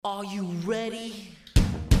Are you ready?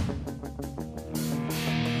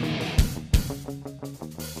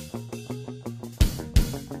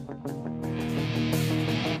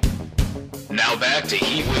 Now back to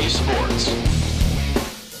Heatwave Sports.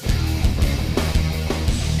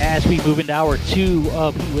 As we move into hour 2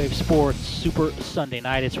 of Heatwave Sports Super Sunday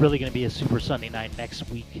Night, it's really going to be a Super Sunday Night next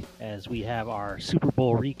week as we have our Super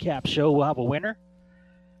Bowl recap show. We'll have a winner.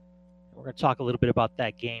 We're going to talk a little bit about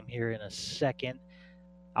that game here in a second.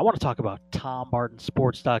 I want to talk about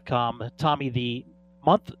TomBartonSports.com. Tommy, the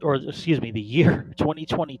year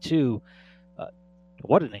 2022.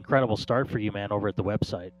 What an incredible start for you, man, over at the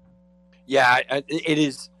website. Yeah, it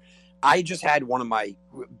is. I just had one of my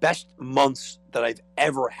best months that I've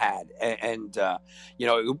ever had. And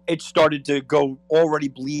it started to already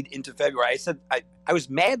bleed into February. I said I was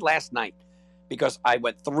mad last night because I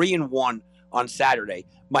went 3-1 on Saturday.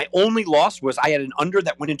 My only loss was I had an under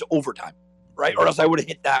that went into overtime, right? Or else I would have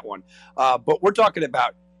hit that one. But we're talking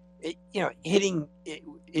about, hitting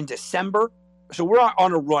in December. So we're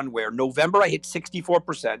on a run where November I hit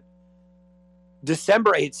 64%.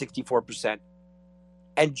 December I hit 64%.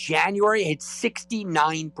 And January I hit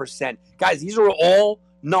 69%. Guys, these are all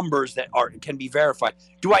numbers that can be verified.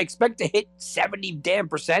 Do I expect to hit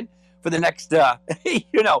 70% for the next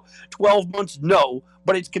 12 months? No,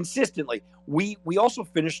 but it's consistently. We also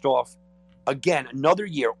finished off again another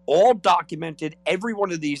year, all documented. Every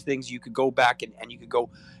one of these things you could go back and you could go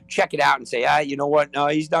check it out and say, you know what? No,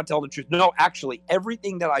 he's not telling the truth. No, actually,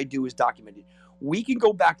 everything that I do is documented. We can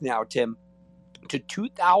go back now, Tim, to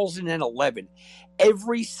 2011.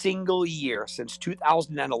 Every single year since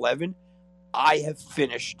 2011, I have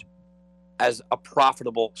finished as a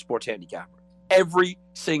profitable sports handicapper. Every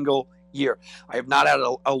single year. I have not had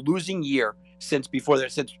a losing year since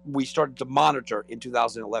we started to monitor in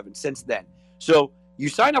 2011, since then. So you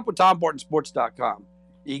sign up with TomBartonSports.com.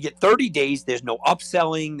 You get 30 days. There's no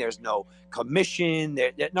upselling. There's no commission.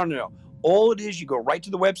 No. All it is, you go right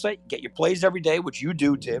to the website, get your plays every day, which you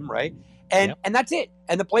do, Tim, right? And that's it.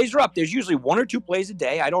 And the plays are up. There's usually 1 or 2 plays a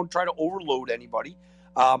day. I don't try to overload anybody.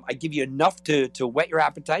 I give you enough to whet your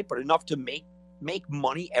appetite, but enough to make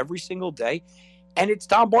money every single day. And it's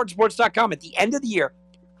TomBartonSports.com. At the end of the year,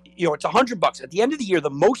 it's $100. At the end of the year,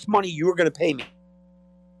 the most money you are going to pay me,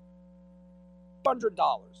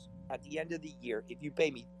 $100 at the end of the year. If you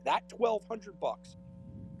pay me that $1,200,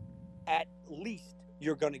 at least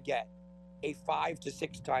you're going to get a 5 to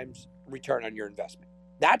 6 times return on your investment.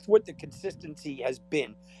 That's what the consistency has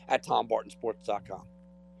been at TomBartonSports.com.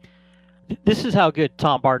 This is how good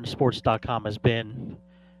TomBartonSports.com has been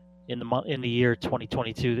in the year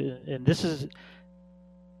 2022, and this is.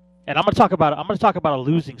 And I'm going to talk about a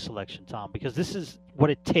losing selection, Tom, because this is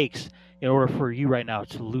what it takes in order for you right now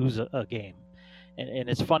to lose a game. And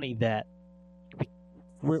it's funny that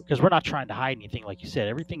we're not trying to hide anything, like you said.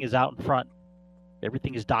 Everything is out in front.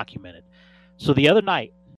 Everything is documented. So the other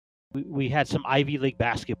night, we had some Ivy League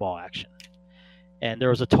basketball action, and there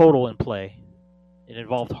was a total in play. It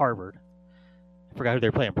involved Harvard. I forgot who they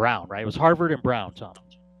were playing. Brown, right? It was Harvard and Brown, Tom.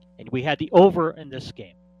 And we had the over in this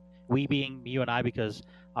game. We being you and I, because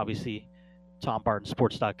obviously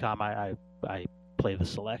TomBartonSports.com, I play the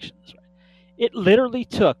selections. Right? It literally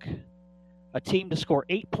took a team to score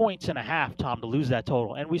 8 points and a half, Tom, to lose that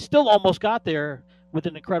total. And we still almost got there with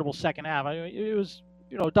an incredible second half. I mean, it was,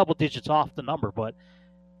 double digits off the number, but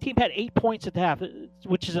team had 8 points at the half,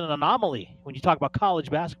 which is an anomaly when you talk about college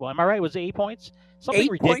basketball. Am I right? Was it 8 points? Something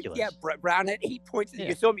 8 ridiculous. Points, yeah, Brown had 8 points. Yeah.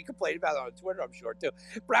 You saw me complain about it on Twitter, I'm sure, too.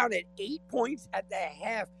 Brown had 8 points at the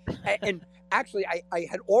half. And actually, I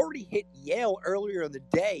had already hit Yale earlier in the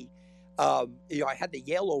day. I had the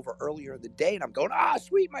Yale over earlier in the day, and I'm going,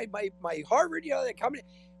 sweet, my Harvard, they're coming in.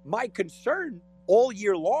 My concern all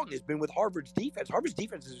year long has been with Harvard's defense. Harvard's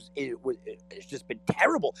defense has just been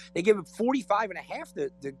terrible. They gave him 45 and a half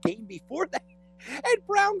the game before that. And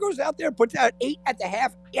Brown goes out there and puts out 8 at the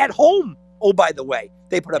half at home. Oh, by the way,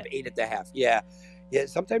 they put up 8 at the half. Yeah.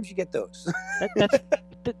 Sometimes you get those.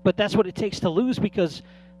 But that's what it takes to lose, because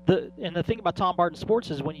the thing about Tom Barton Sports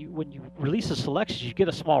is when you release the selections, you get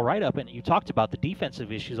a small write-up, and you talked about the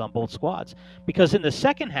defensive issues on both squads. Because in the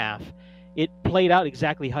second half, it played out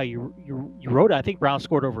exactly how you wrote it. I think Brown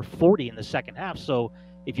scored over 40 in the second half. So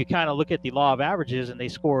if you kind of look at the law of averages and they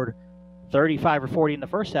scored 35 or 40 in the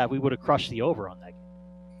first half, we would have crushed the over on that game.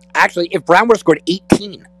 Actually, if Brown would have scored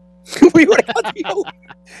 18, we would have got the over.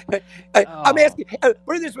 I'm asking,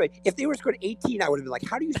 put it this way. If they were scored 18, I would have been like,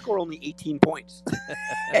 how do you score only 18 points?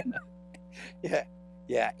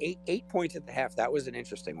 Yeah, 8 points at the half. That was an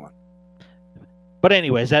interesting one. But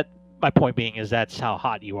anyways, my point being is that's how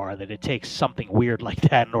hot you are, that it takes something weird like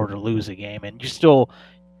that in order to lose a game. And you still,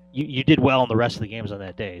 you did well in the rest of the games on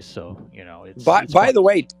that day. So it's By it's by fun. the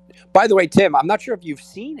way, by the way, Tim, I'm not sure if you've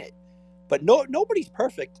seen it, but nobody's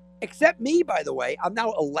perfect except me. By the way, I'm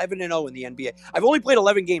now 11-0 in the NBA. I've only played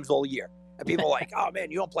 11 games all year, and people are like, "Oh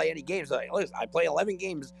man, you don't play any games." I'm like, listen, I play 11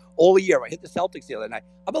 games all year. I hit the Celtics the other night.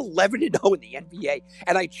 I'm 11-0 in the NBA,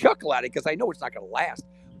 and I chuckle at it because I know it's not going to last.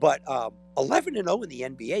 But 11-0 in the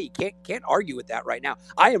NBA, you can't argue with that right now.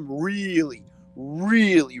 I am really,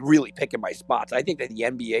 really, really picking my spots. I think that the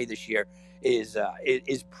NBA this year is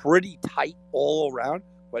pretty tight all around,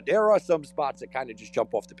 but there are some spots that kind of just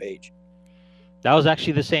jump off the page. That was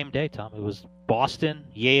actually the same day, Tom. It was Boston,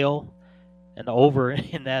 Yale, and over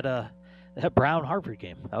in that Brown Harvard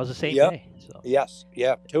game. That was the same day. So yes,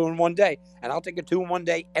 2 in 1 day, and I'll take a 2 in 1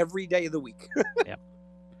 day every day of the week. yeah.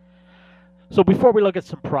 So before we look at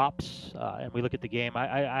some props and we look at the game,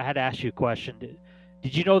 I had to ask you a question.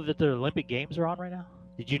 Did you know that the Olympic Games are on right now?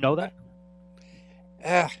 Did you know that?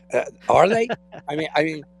 Are they? I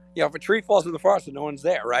mean, if a tree falls in the forest and no one's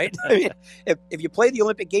there, right? I mean, if you play the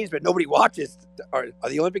Olympic Games but nobody watches, are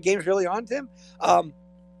the Olympic Games really on, Tim?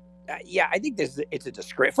 Yeah, I think it's a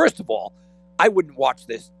disgrace. First of all, I wouldn't watch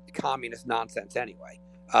this communist nonsense anyway.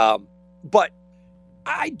 But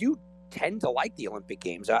I do tend to like the Olympic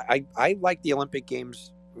Games. I like the Olympic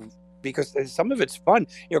Games because some of it's fun.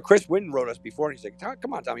 Chris Whitten wrote us before, and he's like,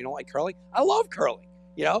 "Come on, Tom, you don't like curling? I love curling."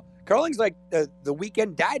 Curling's like the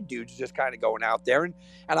weekend dad dudes just kind of going out there. And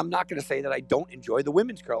I'm not going to say that I don't enjoy the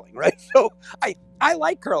women's curling, right? So I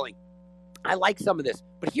like curling. I like some of this.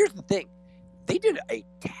 But here's the thing. They did a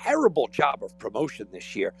terrible job of promotion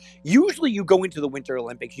this year. Usually you go into the Winter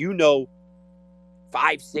Olympics,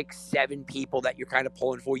 5, 6, 7 people that you're kind of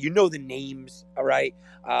pulling for. The names, all right?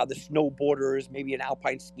 The snowboarders, maybe an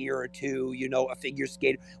alpine skier or two, a figure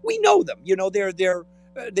skater. We know them.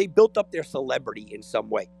 They built up their celebrity in some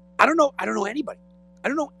way. I don't know anybody. I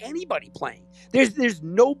don't know anybody playing. There's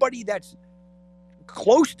nobody that's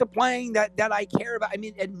close to playing that I care about. I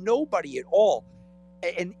mean, and nobody at all.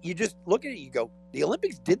 And you just look at it, you go, the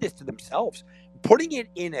Olympics did this to themselves, putting it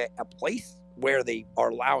in a place where they are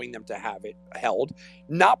allowing them to have it held,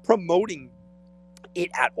 not promoting it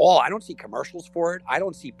at all. I don't see commercials for it. I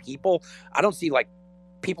don't see people. I don't see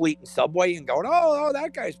people eating Subway and going, oh,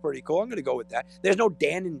 that guy's pretty cool. I'm going to go with that. There's no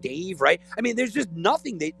Dan and Dave, right? I mean, there's just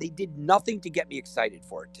nothing. They did nothing to get me excited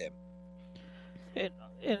for it, Tim.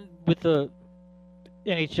 And with the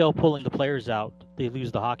NHL pulling the players out, they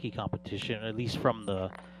lose the hockey competition, at least from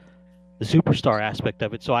the superstar aspect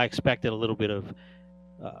of it. So I expected a little bit of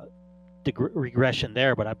regression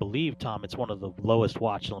there, but I believe, Tom, it's one of the lowest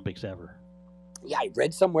watched Olympics ever. Yeah, I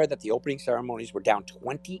read somewhere that the opening ceremonies were down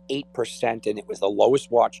 28%, and it was the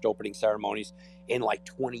lowest watched opening ceremonies in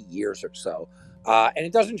 20 years or so. And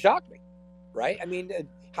it doesn't shock me, right? I mean,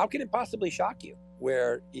 how can it possibly shock you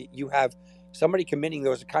where you have somebody committing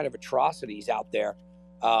those kind of atrocities out there,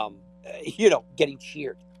 getting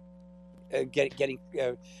cheered,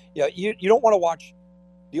 you don't want to watch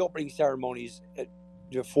the opening ceremonies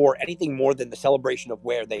for anything more than the celebration of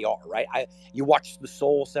where they are, right? You watch the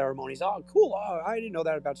Seoul ceremonies. Oh, cool. Oh, I didn't know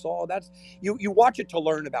that about Seoul. That's you watch it to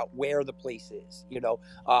learn about where the place is,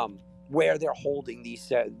 where they're holding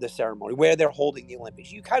the ceremony, where they're holding the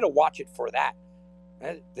Olympics. You kind of watch it for that.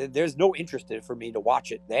 There's no interest in it for me to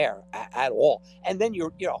watch it there at all. And then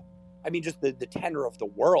just the tenor of the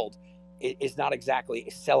world is not exactly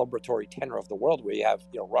a celebratory tenor of the world where you have,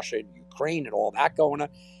 Russia and Ukraine and all that going on.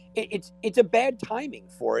 It's a bad timing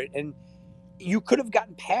for it, and you could have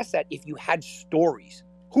gotten past that if you had stories.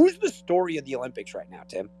 Who's the story of the Olympics right now,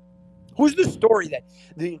 Tim? Who's the story that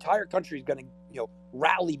the entire country is going to,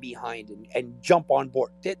 rally behind and jump on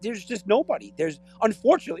board? There's just nobody.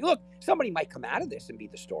 Unfortunately, look, somebody might come out of this and be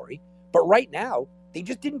the story, but right now they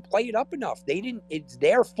just didn't play it up enough. It's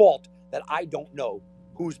their fault that I don't know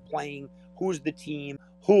who's playing, who's the team,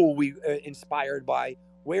 who are we inspired by,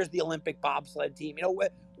 where's the Olympic bobsled team?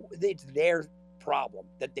 It's their problem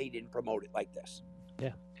that they didn't promote it like this.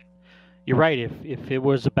 Yeah, you're right. If it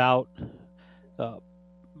was about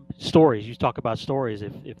stories, you talk about stories.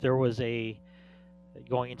 If there was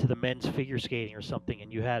going into the men's figure skating or something,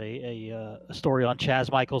 and you had a story on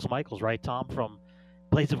Chaz Michaels, right, Tom, from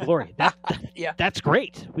Blades of Glory, yeah, that's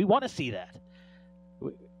great. We want to see that.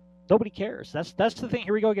 Nobody cares. That's the thing.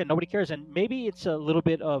 Here we go again. Nobody cares, and maybe it's a little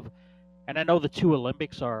bit of. And I know the two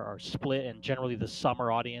Olympics are split, and generally the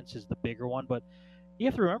summer audience is the bigger one. But you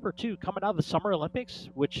have to remember, too, coming out of the Summer Olympics,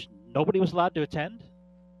 which nobody was allowed to attend,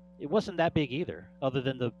 it wasn't that big either, other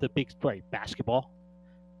than the big basketball,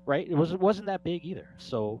 right? It wasn't that big either.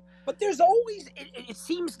 So, but there's always, it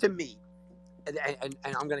seems to me, and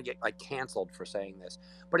I'm going to get canceled for saying this,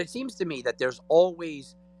 but it seems to me that there's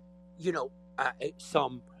always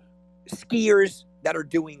some skiers that are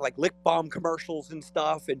doing like lip balm commercials and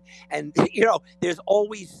stuff, and there's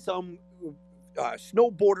always some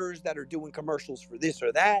snowboarders that are doing commercials for this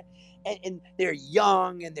or that, and they're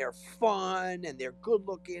young and they're fun and they're good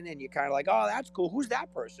looking, and you're kind of like, oh, that's cool. Who's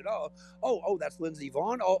that person? Oh, that's Lindsey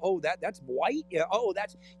Vonn. Oh, that's White. Yeah. Oh,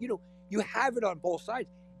 that's you have it on both sides.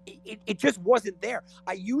 It just wasn't there.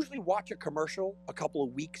 I usually watch a commercial a couple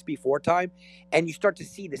of weeks before time, and you start to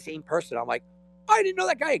see the same person. I'm like, I didn't know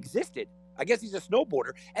that guy existed. I guess he's a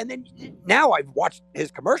snowboarder. And then now I've watched his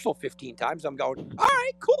commercial 15 times. I'm going, all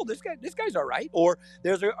right, cool. This guy's all right. Or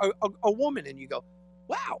there's a woman, and you go,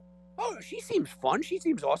 wow, oh, she seems fun. She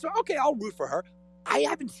seems awesome. Okay, I'll root for her. I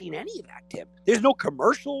haven't seen any of that, Tim. There's no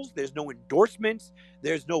commercials. There's no endorsements.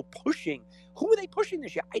 There's no pushing. Who are they pushing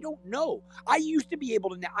this year? I don't know. I used to be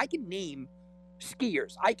able to. I can name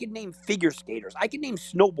skiers. I can name figure skaters. I can name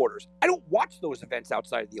snowboarders. I don't watch those events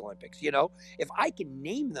outside of the Olympics. If I can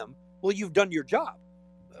name them, well, you've done your job.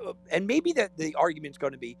 And maybe the argument's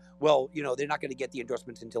going to be, well, they're not going to get the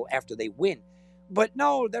endorsements until after they win. But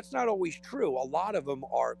no, that's not always true. A lot of them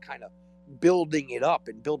are kind of building it up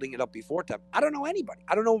before time. I don't know anybody.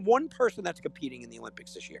 I don't know one person that's competing in the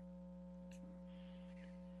Olympics this year.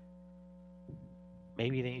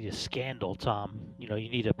 Maybe they need a scandal, Tom. You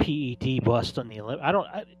need a PED bust on the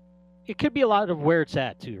Olympics. It could be a lot of where it's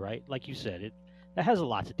at too, right? Like you said, that has a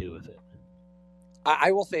lot to do with it.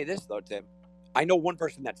 I will say this though, Tim. I know one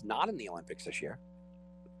person that's not in the Olympics this year.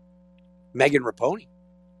 Megan Rapinoe.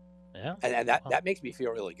 Yeah. And that makes me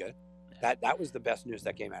feel really good. Yeah. That was the best news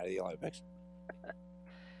that came out of the Olympics.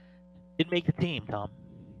 Didn't make the team, Tom.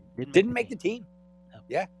 Didn't make the team. No.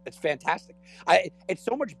 Yeah, it's fantastic. It's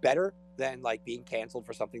so much better than like being canceled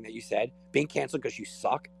for something that you said. Being canceled because you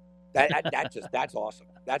suck. That's awesome.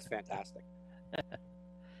 That's fantastic.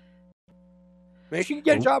 Maybe she could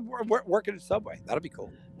get a job working at Subway. That'll be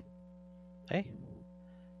cool. Hey,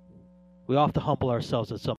 we all have to humble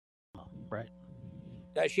ourselves at some point, right?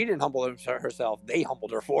 She didn't humble herself. They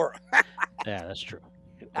humbled her for her. Yeah, that's true.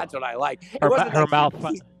 That's what I like. Her mouth.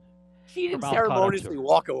 She didn't ceremoniously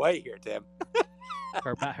walk away here, Tim.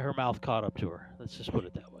 her mouth caught up to her. Let's just put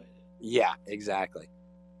it that way. Yeah, exactly.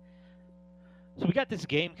 So we got this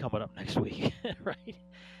game coming up next week, right?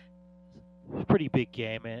 Pretty big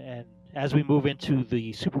game, and as we move into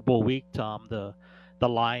the Super Bowl week, Tom, the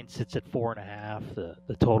line sits at 4.5.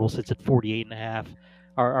 The total sits at 48.5.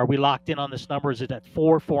 Are we locked in on this number? Is it at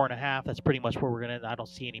 4.5? That's pretty much where we're gonna. I don't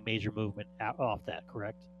see any major movement off that.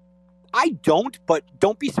 Correct? I don't, but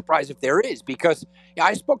don't be surprised if there is, because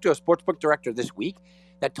I spoke to a sportsbook director this week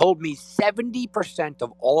that told me 70%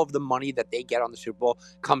 of all of the money that they get on the Super Bowl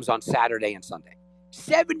comes on Saturday and Sunday.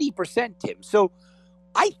 70%, Tim. So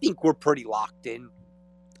I think we're pretty locked in.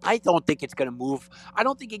 I don't think it's going to move. I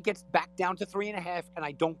don't think it gets back down to 3.5, and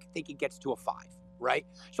I don't think it gets to a 5, right?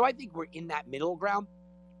 So I think we're in that middle ground.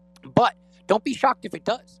 But don't be shocked if it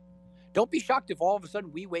does. Don't be shocked if all of a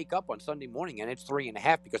sudden we wake up on Sunday morning and it's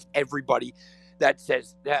 3.5, because everybody that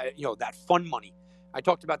says that, that fun money. I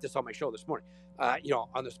talked about this on my show this morning,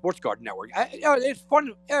 on the Sports Garden Network. It's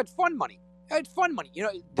fun. It's fun money. It's fun money.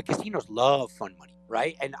 The casinos love fun money,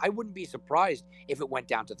 right? And I wouldn't be surprised if it went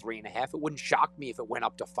down to 3.5. It wouldn't shock me if it went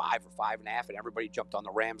up to 5 or 5.5, and everybody jumped on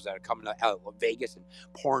the Rams that are coming to Vegas and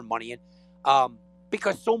pouring money in.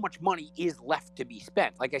 Because so much money is left to be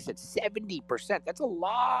spent. Like I said, 70%. That's a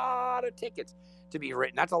lot of tickets to be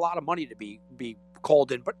written. That's a lot of money to be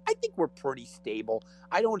called in. But I think we're pretty stable.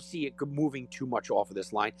 I don't see it moving too much off of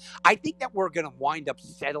this line. I think that we're going to wind up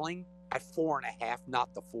settling at 4.5,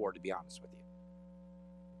 not the 4, to be honest with you.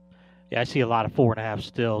 Yeah, I see a lot of 4.5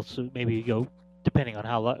 still. So maybe you go, depending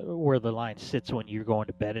on where the line sits when you're going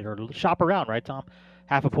to bet it, or shop around, right, Tom?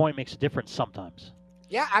 Half a point makes a difference sometimes.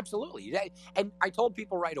 Yeah, absolutely. And I told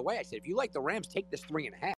people right away, I said, if you like the Rams, take this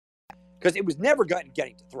 3.5, because it was never getting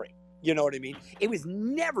to 3. You know what I mean? It was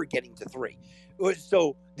never getting to 3.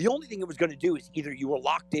 So the only thing it was going to do is either you were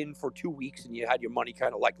locked in for 2 weeks and you had your money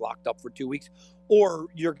kind of like locked up for 2 weeks, or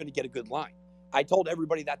you're going to get a good line. I told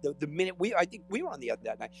everybody that the minute I think we were on the other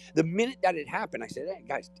that night, the minute that it happened, I said, hey,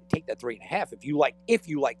 guys, take that 3.5 if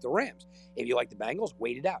you like the Rams. If you like the Bengals,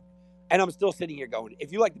 wait it out. And I'm still sitting here going,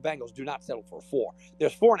 if you like the Bengals, do not settle for a 4.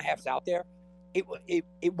 There's 4.5s out there.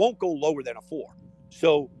 It won't go lower than a 4.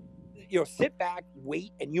 So, sit back,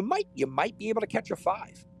 wait, and you might be able to catch a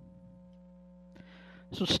 5.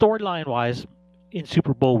 So storyline wise, in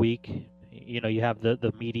Super Bowl week, you have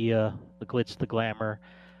the media, the glitz, the glamour.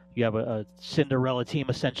 You have a Cinderella team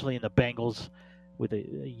essentially in the Bengals with a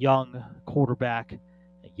young quarterback,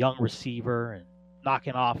 a young receiver, and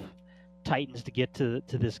knocking off Titans to get to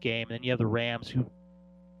this game. And then you have the Rams, who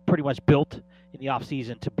pretty much built in the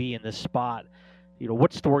offseason to be in this spot.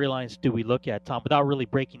 What storylines do we look at, Tom, without really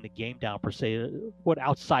breaking the game down per se? What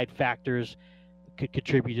outside factors could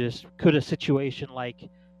contribute to this? Could a situation like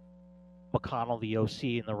McConnell, the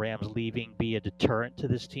OC, and the Rams leaving be a deterrent to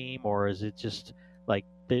this team, or is it just like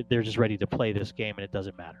they're just ready to play this game and it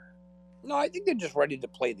doesn't matter? No, I think they're just ready to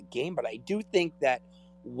play the game, but I do think that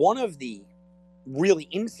one of the really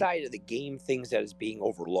inside of the game things that is being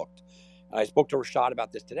overlooked. And I spoke to Rashad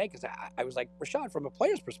about this today because I was like, Rashad, from a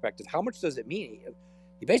player's perspective, how much does it mean?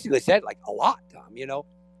 He basically said, like, a lot, Tom.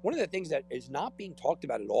 One of the things that is not being talked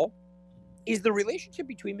about at all is the relationship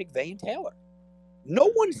between McVay and Taylor. No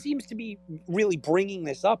one seems to be really bringing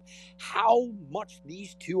this up, how much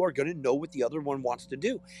these two are going to know what the other one wants to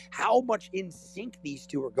do, how much in sync these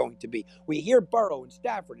two are going to be. We hear Burrow and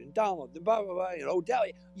Stafford and Donald and blah, blah, blah, and Odell.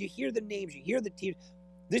 You hear the names, you hear the teams.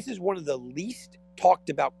 This is one of the least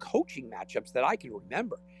talked about coaching matchups that I can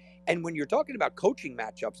remember. And when you're talking about coaching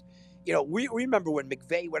matchups, we remember when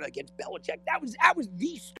McVay went against Belichick. That was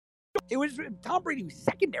the story. It was Tom Brady was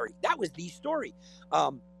secondary. That was the story.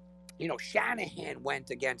 Shanahan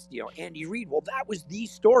went against, Andy Reid. Well, that was the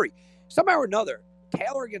story. Somehow or another,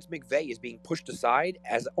 Taylor against McVay is being pushed aside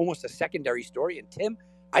as almost a secondary story. And Tim,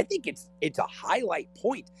 I think it's a highlight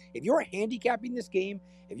point. If you're handicapping this game,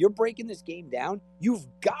 if you're breaking this game down, you've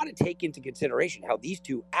got to take into consideration how these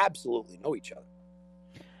two absolutely know each other.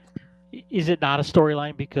 Is it not a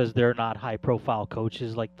storyline because they're not high-profile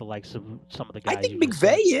coaches like the likes of some of the guys? I think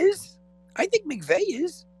McVay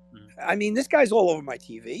is. I mean, this guy's all over my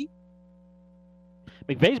TV.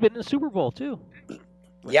 McVay's been in the Super Bowl, too.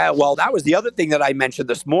 Yeah, well, that was the other thing that I mentioned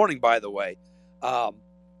this morning, by the way.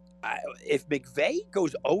 If McVay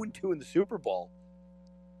goes 0-2 in the Super Bowl,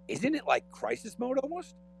 isn't it like crisis mode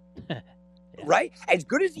almost? Yeah. Right? As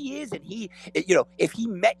good as he is, and if he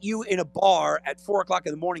met you in a bar at 4:00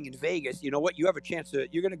 in the morning in Vegas, you know what? You have a chance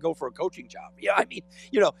you're going to go for a coaching job. I mean,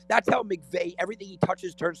 that's how McVay, everything he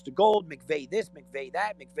touches turns to gold. McVay this, McVay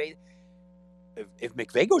that, McVay. If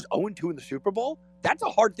McVay goes 0-2 in the Super Bowl, that's a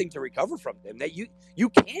hard thing to recover from him. That you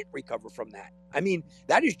can't recover from that. I mean,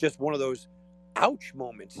 that is just one of those ouch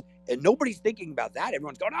moments, and nobody's thinking about that.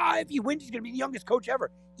 Everyone's going, if he wins, he's going to be the youngest coach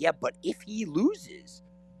ever. Yeah, but if he loses,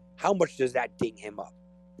 how much does that ding him up?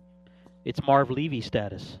 It's Marv Levy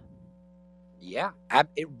status. Yeah,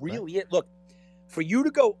 it really is. Look, for you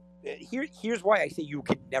to go here's why I say you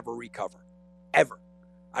can never recover, ever.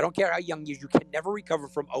 I don't care how young you can never recover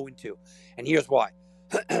from 0-2. And here's why.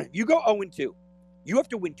 You go 0-2. You have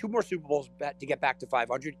to win 2 more Super Bowls to get back to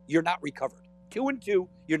 500. You're not recovered. 2-2,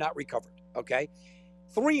 you're not recovered. Okay?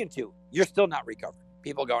 3-2, you're still not recovered.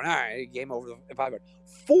 People going, all right, game over the 500.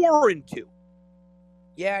 4-2.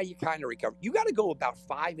 Yeah, you kind of recovered. You got to go about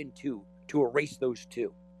 5-2 to erase those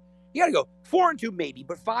two. You got to go 4-2 maybe,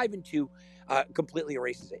 but 5-2 completely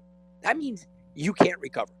erases it. That means you can't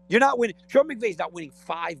recover. You're not winning. Sean McVay's not winning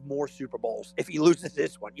 5 more Super Bowls if he loses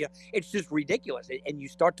this one. It's just ridiculous. And you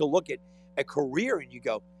start to look at a career and you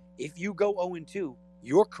go, if you go 0-2,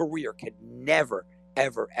 your career can never,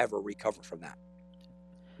 ever, ever recover from that.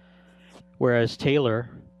 Whereas Taylor,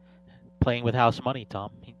 playing with house money,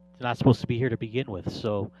 Tom, he's not supposed to be here to begin with.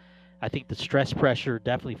 So I think the stress pressure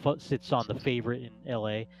definitely sits on the favorite in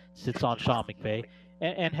L.A., sits on Sean McVay.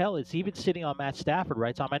 And hell, it's even sitting on Matt Stafford,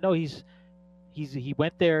 right, Tom? I know he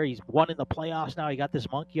went there. He's won in the playoffs now. He got this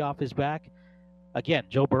monkey off his back. Again,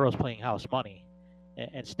 Joe Burrow's playing house money.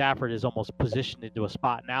 And Stafford is almost positioned into a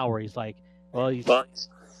spot now where he's like, well, he's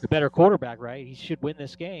the better quarterback, right? He should win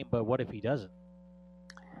this game, but what if he doesn't?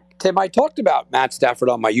 Tim, I talked about Matt Stafford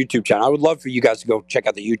on my YouTube channel. I would love for you guys to go check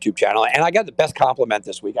out the YouTube channel. And I got the best compliment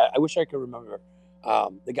this week. I wish I could remember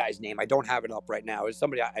the guy's name. I don't have it up right now. It's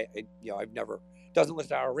somebody I've never doesn't listen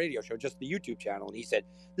to our radio show, just the YouTube channel. And he said,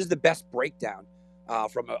 this is the best breakdown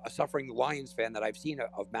from a suffering Lions fan that I've seen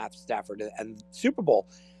of Matt Stafford and Super Bowl.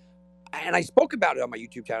 And I spoke about it on my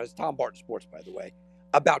YouTube channel. It's Tom Barton Sports, by the way,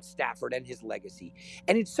 about Stafford and his legacy.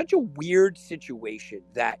 And it's such a weird situation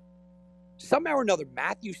that somehow or another,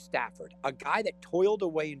 Matthew Stafford, a guy that toiled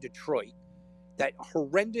away in Detroit, that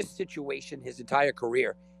horrendous situation his entire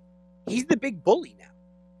career, he's the big bully now.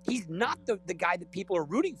 He's not the guy that people are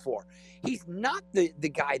rooting for. He's not the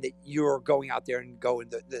guy that you're going out there and going,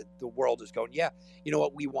 the world is going, yeah, you know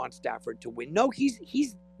what, we want Stafford to win. No, he's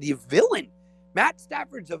the villain. Matt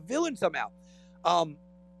Stafford's a villain somehow.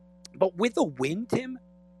 But with a win, Tim,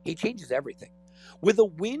 he changes everything. With a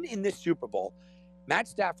win in this Super Bowl, Matt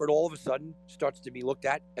Stafford all of a sudden starts to be looked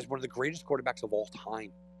at as one of the greatest quarterbacks of all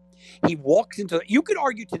time. He walks into, you could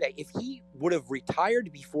argue today, if he would have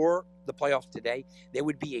retired before the playoffs today, there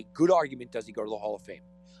would be a good argument, does he go to the Hall of Fame?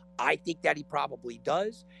 I think that he probably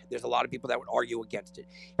does. There's a lot of people that would argue against it.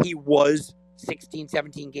 He was 16,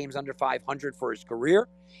 17 games under 500 for his career.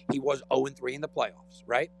 He was 0-3 in the playoffs,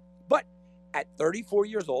 right? But at 34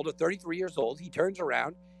 years old or 33 years old, he turns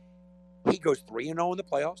around. He goes 3-0 in the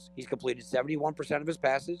playoffs. He's completed 71% of his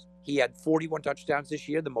passes. He had 41 touchdowns this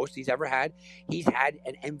year, the most he's ever had. He's had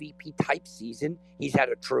an MVP-type season. He's had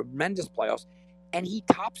a tremendous playoffs. And he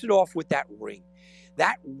tops it off with that ring.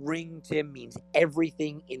 That ring, Tim, means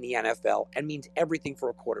everything in the NFL and means everything for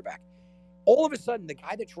a quarterback. All of a sudden, the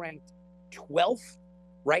guy that's ranked 12th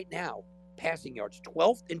right now, passing yards,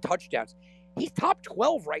 12th in touchdowns, he's top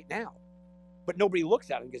 12 right now. But nobody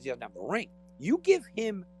looks at him because he doesn't have the ring. You give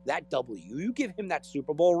him that W, you give him that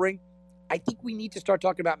Super Bowl ring, I think we need to start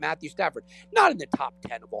talking about Matthew Stafford. Not in the top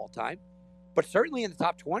 10 of all time, but certainly in the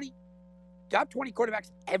top 20. Top 20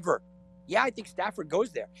 quarterbacks ever. Yeah, I think Stafford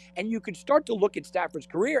goes there. And you can start to look at Stafford's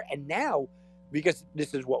career, and now, because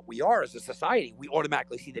this is what we are as a society, we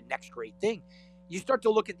automatically see the next great thing. You start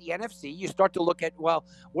to look at the NFC. You start to look at, well,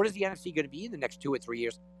 what is the NFC going to be in the next 2 or 3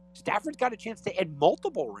 years? Stafford's got a chance to add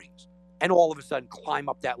multiple rings and all of a sudden climb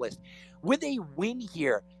up that list. With a win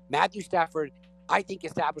here, Matthew Stafford, I think,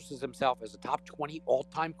 establishes himself as a top 20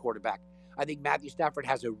 all-time quarterback. I think Matthew Stafford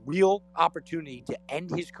has a real opportunity to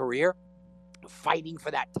end his career fighting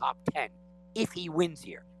for that top 10 if he wins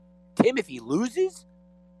here. Tim, if he loses,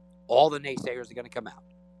 all the naysayers are going to come out.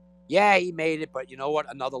 Yeah, he made it, but you know what?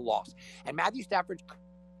 Another loss. And Matthew Stafford's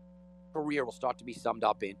career will start to be summed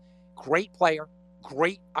up in great player,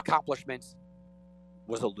 great accomplishments,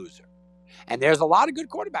 was a loser. And there's a lot of good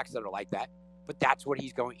quarterbacks that are like that, but that's what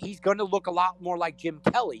he's going. He's going to look a lot more like Jim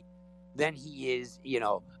Kelly than he is,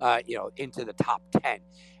 into the top 10.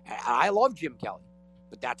 And I love Jim Kelly,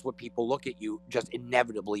 but that's what people look at you just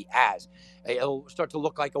inevitably as. It'll start to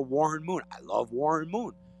look like a Warren Moon. I love Warren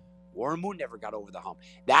Moon. Warren Moon never got over the hump.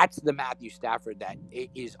 That's the Matthew Stafford that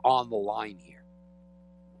is on the line here.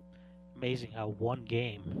 Amazing how one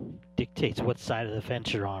game dictates what side of the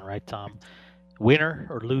fence you're on, right, Tom? Winner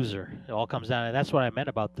or loser. It all comes down, and that's what I meant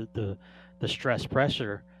about the stress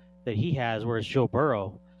pressure that he has, whereas Joe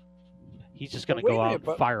Burrow, he's just going to go out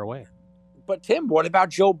and fire away. But Tim, what about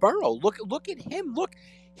Joe Burrow? Look at him. Look,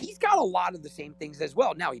 he's got a lot of the same things as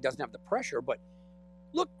well. Now, he doesn't have the pressure, but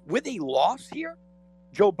look, with a loss here,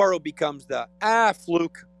 Joe Burrow becomes the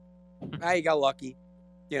fluke. He got lucky,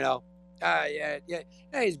 yeah,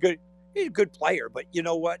 he's good. He's a good player, but you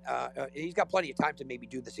know what? He's got plenty of time to maybe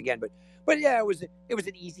do this again. But yeah, it was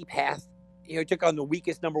an easy path. He took on the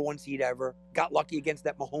weakest number 1 seed ever. Got lucky against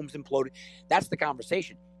that Mahomes imploded. That's the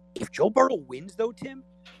conversation. If Joe Burrow wins, though, Tim,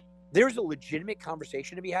 there's a legitimate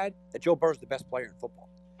conversation to be had that Joe Burrow's the best player in football.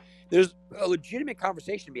 There's a legitimate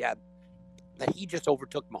conversation to be had that he just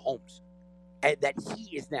overtook Mahomes and that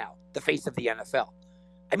he is now the face of the NFL.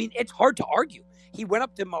 I mean, it's hard to argue. He went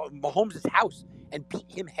up to Mahomes' house and beat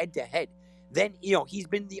him head to head. Then, he's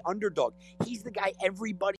been the underdog. He's the guy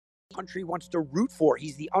everybody in the country wants to root for.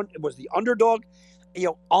 Was the underdog,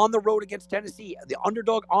 on the road against Tennessee, the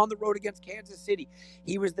underdog on the road against Kansas City.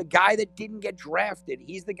 He was the guy that didn't get drafted.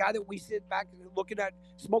 He's the guy that we sit back looking at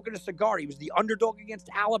smoking a cigar. He was the underdog against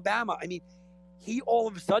Alabama. I mean, he all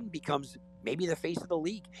of a sudden becomes maybe the face of the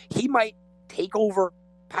league. He might take over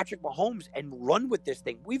Patrick Mahomes and run with this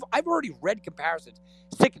thing. I've already read comparisons,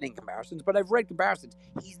 sickening comparisons, but I've read comparisons.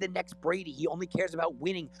 He's the next Brady. He only cares about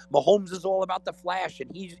winning. Mahomes is all about the flash, and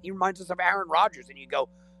he reminds us of Aaron Rodgers. And you go,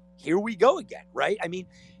 here we go again, right? I mean,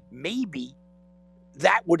 maybe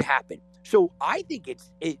that would happen. So I think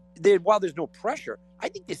while there's no pressure, I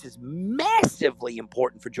think this is massively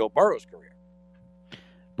important for Joe Burrow's career.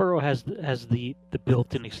 Burrow has the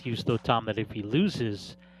built-in excuse, though, Tom, that if he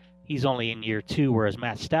loses, he's only in year 2, whereas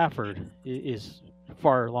Matt Stafford is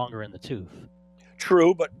far longer in the tooth.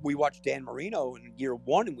 True, but we watched Dan Marino in year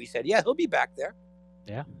 1, and we said, yeah, he'll be back there.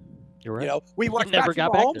 Yeah, you're right. We watched never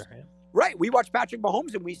got Mahomes. Back there. Yeah. Right, we watched Patrick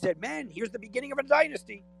Mahomes, and we said, man, here's the beginning of a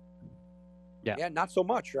dynasty. Yeah, not so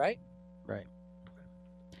much, right? Right.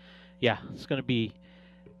 Yeah, it's going to be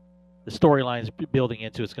the storylines building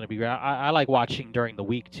into. It's going to be great. I like watching during the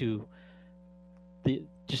week too.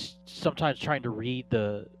 Just sometimes trying to read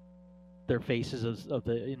their faces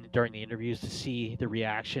during the interviews to see the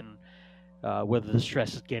reaction, whether the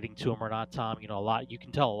stress is getting to them or not. Tom, you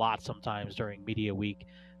can tell a lot sometimes during media week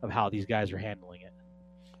of how these guys are handling it.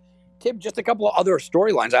 Tim, just a couple of other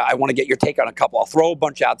storylines. I want to get your take on a couple. I'll throw a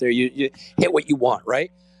bunch out there. You hit what you want,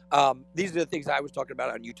 right? These are the things I was talking about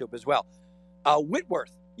on YouTube as well. Whitworth,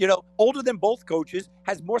 older than both coaches,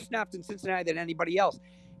 has more snaps in Cincinnati than anybody else.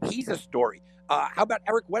 He's a story. How about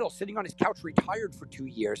Eric Weddle sitting on his couch, retired for 2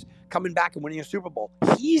 years, coming back and winning a Super Bowl?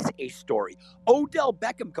 He's a story. Odell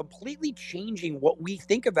Beckham completely changing what we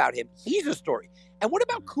think about him. He's a story. And what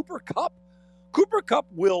about Cooper Kupp? Cooper Kupp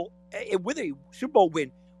will, with a Super Bowl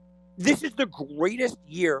win, this is the greatest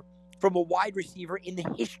year from a wide receiver in the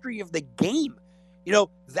history of the game. You know,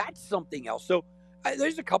 that's something else. So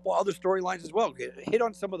there's a couple other storylines as well. Hit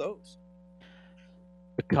on some of those.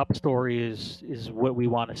 The Kupp story is what we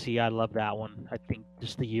want to see. I love that one. I think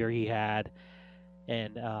just the year he had,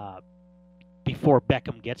 and before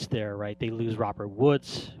Beckham gets there, right? They lose Robert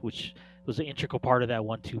Woods, which was an integral part of that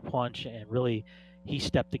 1-2 punch, and really he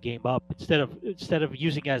stepped the game up instead of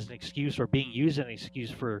using it as an excuse or being used as an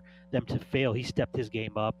excuse for them to fail. He stepped his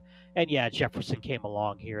game up, and yeah, Jefferson came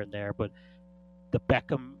along here and there, but the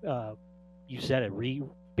Beckham, you said it,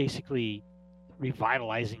 basically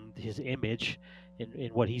revitalizing his image.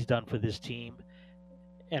 In what he's done for this team.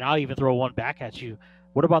 And I'll even throw one back at you.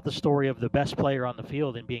 What about the story of the best player on the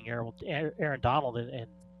field and being Aaron Donald? And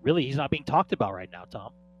really, he's not being talked about right now,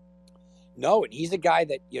 Tom. No, and he's a guy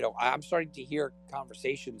that, you know, I'm starting to hear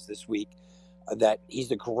conversations this week that he's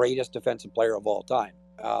the greatest defensive player of all time.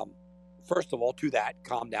 First of all, to that,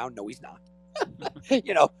 calm down. No, he's not.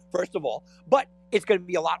 You know, first of all. But it's going to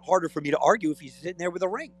be a lot harder for me to argue if he's sitting there with a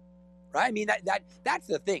ring. Right? I mean, that's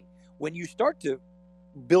the thing. When you start to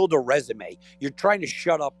build a resume, you're trying to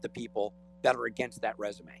shut up the people that are against that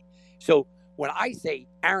resume. So when I say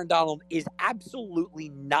Aaron Donald is absolutely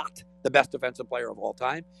not the best defensive player of all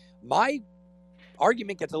time, my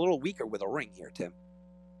argument gets a little weaker with a ring here, Tim.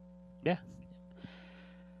 Yeah.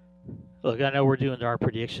 Look, I know we're doing our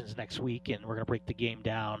predictions next week, and we're going to break the game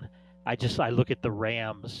down. I look at the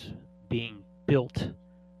Rams being built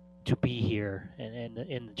to be here,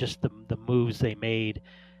 and just the moves they made.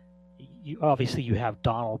 Obviously, you have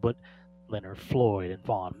Donald, but Leonard Floyd and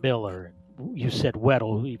Von Miller. You said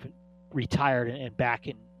Weddle, who even retired and back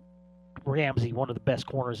in Ramsey, one of the best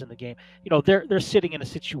corners in the game. You know, they're sitting in a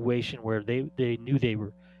situation where they knew they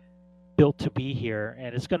were built to be here,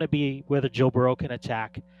 and it's going to be whether Joe Burrow can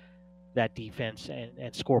attack that defense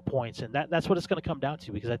and score points, and that's what it's going to come down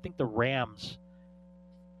to. Because I think the Rams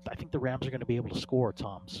are going to be able to score,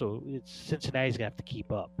 Tom. So Cincinnati's going to have to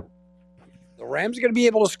keep up. The Rams are going to be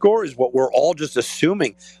able to score is what we're all just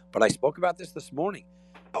assuming. But I spoke about this morning.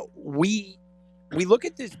 We look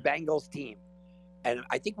at this Bengals team, and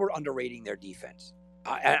I think we're underrating their defense.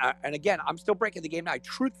 And again, I'm still breaking the game now. I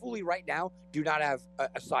truthfully right now do not have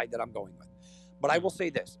a side that I'm going with. But I will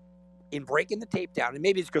say this. In breaking the tape down, and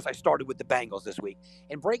maybe it's because I started with the Bengals this week,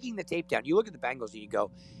 in breaking the tape down, you look at the Bengals and you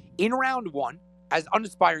go, in round one, as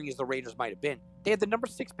uninspiring as the Raiders might have been, they had the number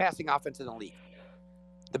 6 passing offense in the league.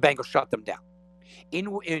 The Bengals shut them down.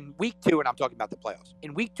 In week 2, and I'm talking about the playoffs,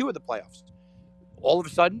 in week 2 of the playoffs, all of a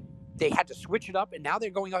sudden, they had to switch it up, and now they're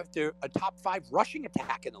going after a top 5 rushing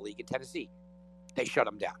attack in the league in Tennessee. They shut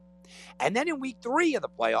them down. And then in week 3 of the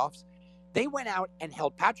playoffs, they went out and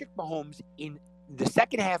held Patrick Mahomes in the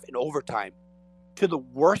second half in overtime to the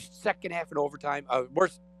worst second half in overtime,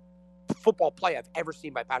 worst football play I've ever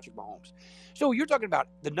seen by Patrick Mahomes. So you're talking about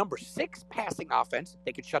the number 6 passing offense,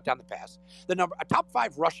 they could shut down the pass. A top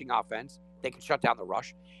 5 rushing offense, they could shut down the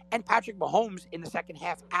rush. And Patrick Mahomes in the second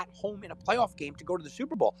half at home in a playoff game to go to the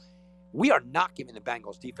Super Bowl. We are not giving the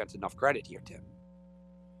Bengals defense enough credit here, Tim.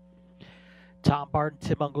 Tom Barton,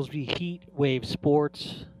 Tim Unglesby, Heat Wave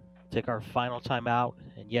Sports. Take our final time out.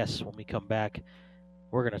 And yes, when we come back,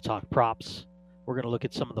 we're going to talk props. We're going to look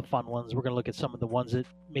at some of the fun ones. We're going to look at some of the ones that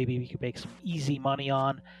maybe we could make some easy money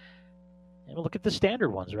on. And we'll look at the standard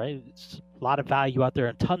ones, right? It's a lot of value out there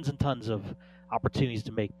and tons of opportunities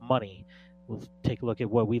to make money. We'll take a look at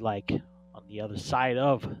what we like on the other side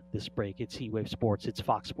of this break. It's Heat Wave Sports. It's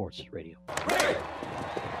Fox Sports Radio. Hey!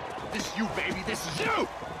 This is you, baby. This is you!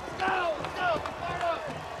 No!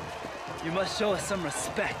 You must show us some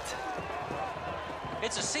respect.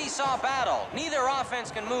 It's a seesaw battle. Neither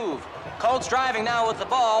offense can move. Colts driving now with the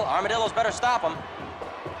ball. Armadillos better stop him.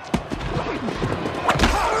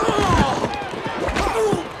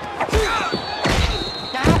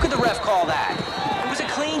 Now, how could the ref call that? It was a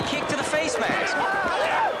clean kick to the face mask.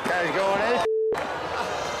 Guys going in?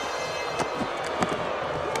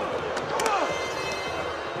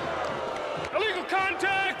 Illegal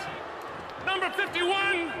contact. Number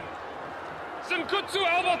 51. Senkutsu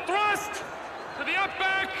elbow thrust to the up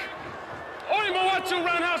back. Oimawatsu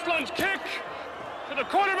roundhouse lunge kick to the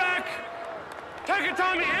quarterback.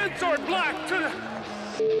 Takatami insword block to the...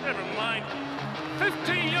 Never mind.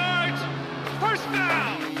 15 yards. First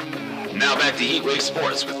down. Now back to Heat Wave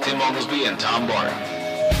Sports with Tim Oglesby and Tom Barton.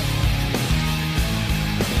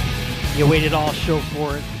 You waited all show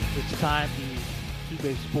for it. It's time, the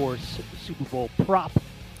Heatwave Sports Super Bowl prop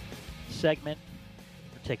segment.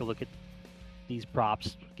 We'll take a look at these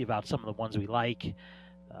props, give out some of the ones we like,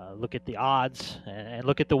 look at the odds, and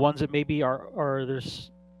look at the ones that maybe are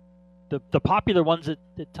there's the popular ones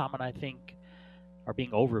that Tom and I think are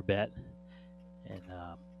being overbet. And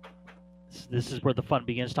this is where the fun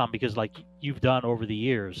begins, Tom, because like you've done over the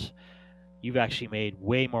years, you've actually made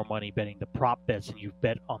way more money betting the prop bets than you've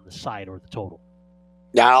bet on the side or the total.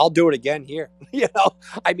 Yeah, I'll do it again here.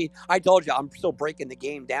 I mean, I told you I'm still breaking the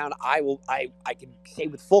game down. I can say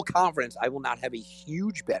with full confidence I will not have a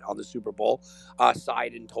huge bet on the Super Bowl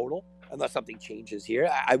side in total unless something changes here.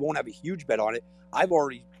 I won't have a huge bet on it. I've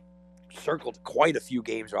already circled quite a few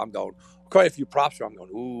games where I'm going, quite a few props where I'm going,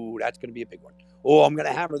 ooh, that's going to be a big one. Oh, I'm going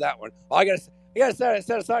to hammer that one. Oh, I got to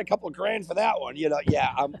set aside a couple of grand for that one. Yeah,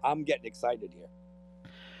 I'm getting excited here.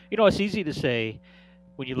 It's easy to say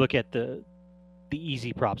when you look at the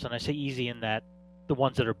easy props, and I say easy in that the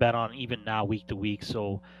ones that are bet on even now week to week.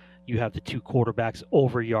 So you have the two quarterbacks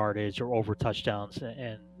over yardage or over touchdowns,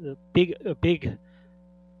 and a big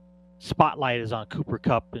spotlight is on Cooper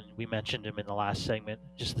Kupp, and we mentioned him in the last segment,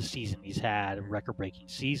 just the season he's had, a record-breaking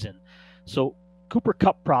season. So Cooper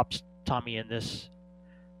Kupp props, Tommy, in this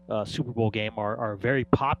Super Bowl game are very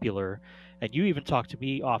popular, and you even talked to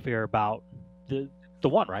me off air about the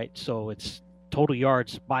one, right? So it's total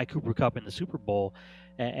yards by Cooper Kupp in the Super Bowl,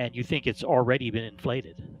 and you think it's already been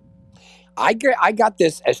inflated. I got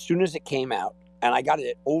this as soon as it came out, and I got it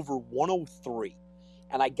at over 103.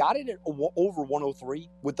 And I got it at over 103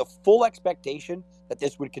 with the full expectation that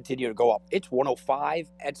this would continue to go up. It's 105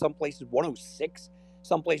 at some places, 106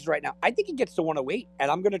 some places right now. I think it gets to 108,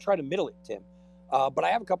 and I'm going to try to middle it, Tim. But I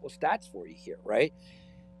have a couple of stats for you here, right?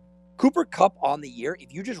 Cooper Kupp on the year,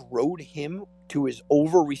 if you just rode him to his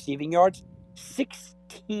over receiving yards,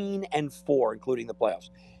 16-4, including the playoffs.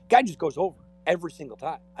 Guy just goes over every single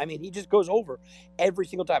time. I mean, he just goes over every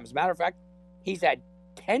single time. As a matter of fact, he's had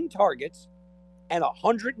 10 targets and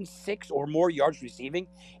 106 or more yards receiving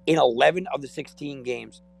in 11 of the 16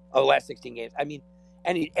 games, of the last 16 games. I mean,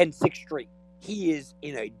 and 6 straight. He is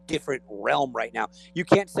in a different realm right now. You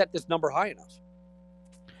can't set this number high enough.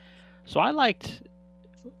 So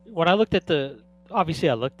when I looked at obviously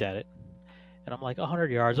I looked at it, and I'm like,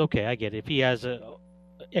 100 yards, okay, I get it. If he has a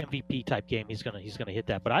MVP type game, he's gonna hit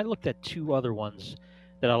that. But I looked at two other ones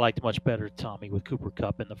that I liked much better, Tommy, with Cooper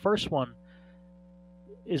Kupp, and the first one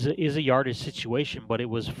is a yardage situation, but it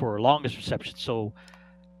was for longest reception. So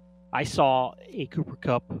I saw a Cooper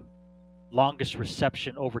Kupp longest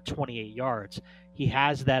reception over 28 yards. He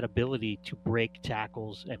has that ability to break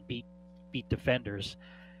tackles and beat defenders.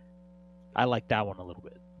 I like that one a little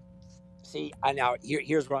bit. See, now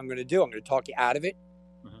here's what I'm going to do. I'm going to talk you out of it,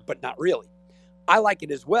 but not really. I like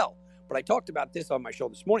it as well, but I talked about this on my show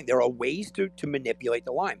this morning. There are ways to manipulate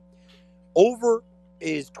the line. Over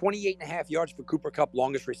is 28.5 yards for Cooper Kupp,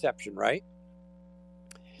 longest reception, right?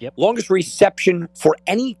 Yep. Longest reception for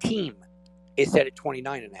any team is set at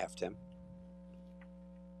 29.5, Tim.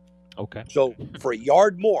 Okay. So for a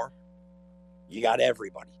yard more, you got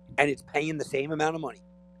everybody, and it's paying the same amount of money.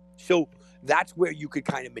 So that's where you could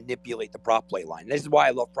kind of manipulate the prop play line. This is why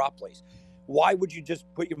I love prop plays. Why would you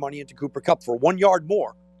just put your money into Cooper Kupp for 1 yard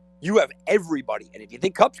more? You have everybody. And if you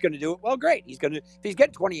think Kupp's going to do it, well, great. If he's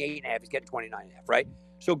getting 28.5, he's getting 29.5, right?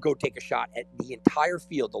 So go take a shot at the entire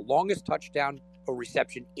field. The longest touchdown or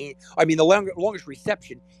reception the longest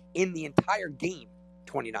reception in the entire game,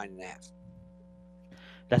 29.5.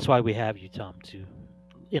 That's why we have you, Tom, to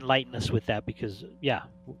enlighten us with that, because the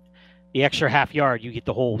extra half yard, you get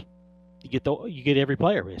every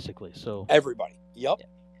player basically. So everybody. Yep. Yeah.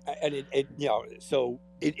 And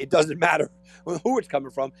it doesn't matter who it's coming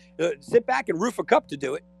from. Sit back and root for Kupp to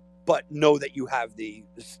do it, but know that you have the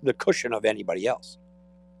cushion of anybody else.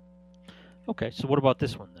 Okay, so what about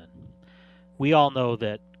this one then? We all know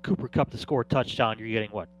that Cooper Kupp to score a touchdown, you're getting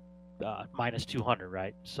what? Minus 200,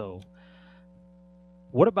 right? So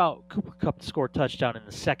what about Cooper Kupp to score a touchdown in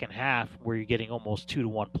the second half, where you're getting almost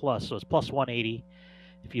 2-1 plus? So it's plus 180.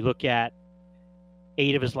 If you look at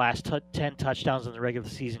 8 of his last 10 touchdowns in the regular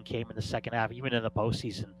season came in the second half. Even in the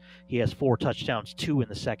postseason, he has 4 touchdowns, 2 in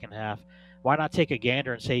the second half. Why not take a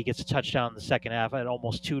gander and say he gets a touchdown in the second half at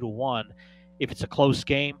almost 2-1? If it's a close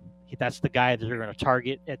game, that's the guy that they're going to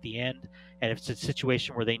target at the end. And if it's a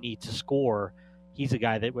situation where they need to score, he's a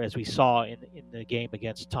guy that, as we saw in the game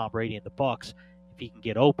against Tom Brady and the Bucs, if he can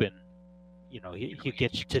get open, he'll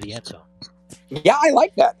get you to the end zone. Yeah, I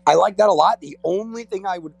like that. I like that a lot. The only thing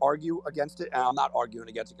I would argue against it, and I'm not arguing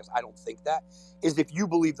against it because I don't think that, is if you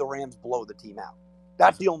believe the Rams blow the team out.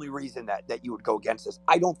 That's the only reason that you would go against us.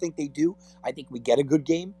 I don't think they do. I think we get a good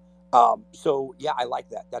game. So yeah, I like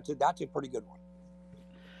that. That's a pretty good one.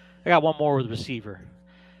 I got one more with receiver.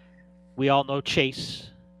 We all know Chase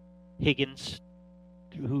Higgins,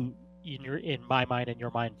 who in my mind and your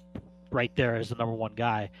mind, right there is the number one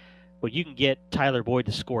guy. But you can get Tyler Boyd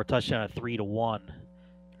to score a touchdown at 3-1.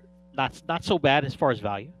 Not so bad as far as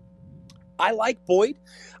value. I like Boyd.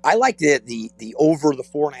 I like the over the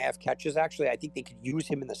 4.5 catches. Actually, I think they could use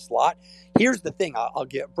him in the slot. Here's the thing. I'll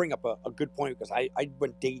bring up a good point because I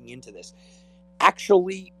went digging into this.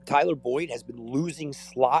 Actually, Tyler Boyd has been losing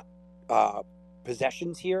slot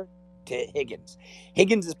possessions here to Higgins.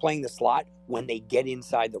 Higgins is playing the slot when they get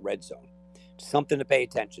inside the red zone. Something to pay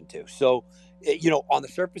attention to. So, on the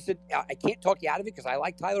surface, I can't talk you out of it because I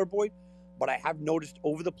like Tyler Boyd, but I have noticed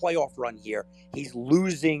over the playoff run here, he's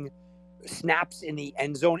losing snaps in the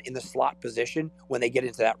end zone in the slot position when they get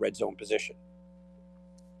into that red zone position.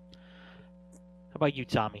 How about you,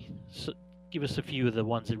 Tommy? So give us a few of the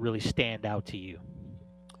ones that really stand out to you.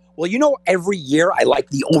 Well, every year I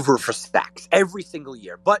like the over for sacks, every single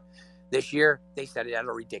year. But this year they set it at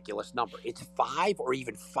a ridiculous number. It's 5 or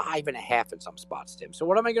even 5.5 in some spots, Tim. So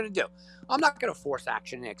what am I going to do? I'm not going to force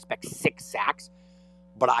action and expect 6 sacks,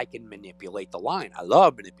 but I can manipulate the line. I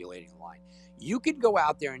love manipulating the line. You can go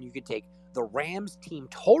out there and you can take the Rams team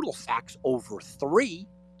total sacks over 3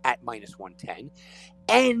 at -110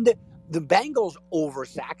 and the Bengals over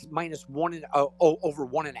sacks over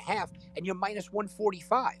 1.5, and you're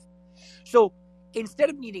 -145. So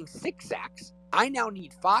instead of needing 6 sacks, I now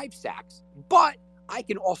need 5 sacks, but I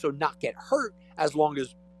can also not get hurt as long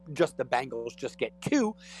as just the Bengals just get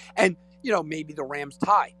 2. And, maybe the Rams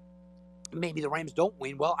tie. Maybe the Rams don't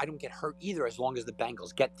win. Well, I don't get hurt either as long as the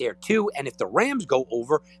Bengals get there too. And if the Rams go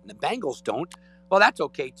over and the Bengals don't, well, that's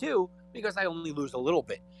okay too because I only lose a little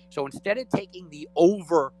bit. So instead of taking the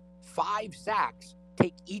over 5 sacks,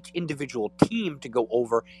 take each individual team to go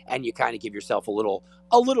over, and you kind of give yourself a little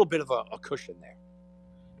bit of a cushion there.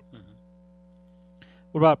 Mm-hmm.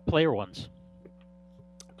 What about player ones?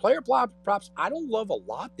 Player props, I don't love a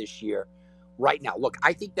lot this year right now. Look,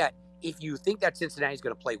 I think that if you think that Cincinnati's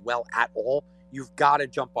going to play well at all, you've got to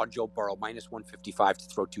jump on Joe Burrow, -155 to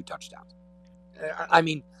throw 2 touchdowns. I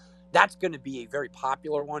mean, that's going to be a very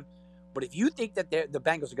popular one. But if you think that the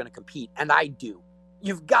Bengals are going to compete, and I do,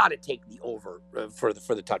 you've got to take the over for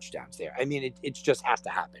the touchdowns there. I mean, it just has to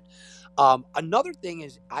happen. Another thing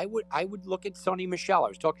is I would look at Sonny Michel. I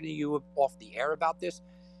was talking to you off the air about this.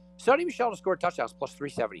 Sonny Michel to score touchdowns plus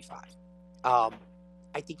 375.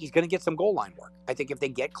 I think he's going to get some goal line work. I think if they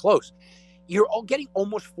get close, you're all getting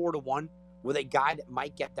almost 4-1 with a guy that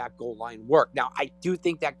might get that goal line work. Now, I do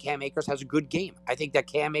think that Cam Akers has a good game. I think that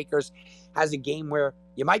Cam Akers has a game where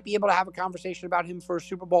you might be able to have a conversation about him for a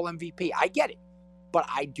Super Bowl MVP. I get it. But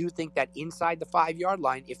I do think that inside the 5-yard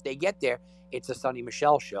line, if they get there, it's a Sonny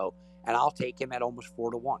Michel show, and I'll take him at almost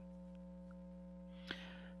 4-1.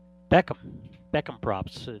 Beckham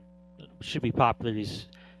props should be popular. He's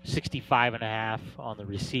 65.5 on the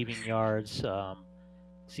receiving yards.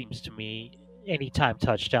 Seems to me anytime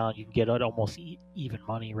touchdown, you can get at almost even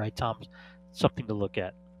money, right, Tom? Something to look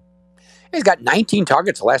at. He's got 19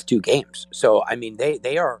 targets the last 2 games. So, I mean,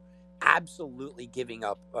 they are absolutely giving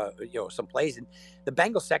up some plays. And the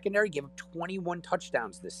Bengals secondary gave up 21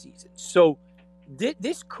 touchdowns this season. So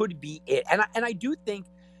this could be it. And I do think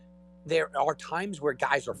there are times where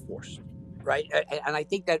guys are forced. Right. And I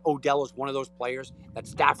think that Odell is one of those players that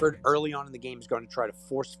Stafford early on in the game is going to try to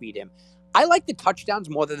force feed him. I like the touchdowns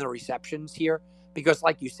more than the receptions here because,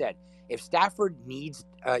 like you said, if Stafford needs,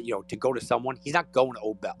 to go to someone, he's not going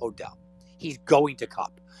to Odell. He's going to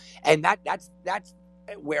Kupp. And that's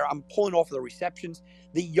where I'm pulling off of the receptions.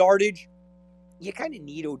 The yardage, you kind of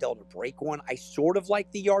need Odell to break one. I sort of like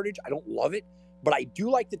the yardage. I don't love it. But I do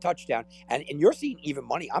like the touchdown, and you're seeing even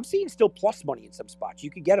money. I'm seeing still plus money in some spots. You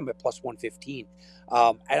can get them at plus 115,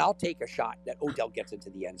 and I'll take a shot that Odell gets into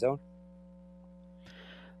the end zone.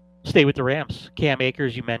 Stay with the Rams. Cam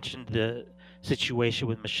Akers, you mentioned the situation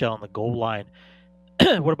with Michel on the goal line.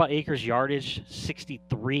 What about Akers' yardage?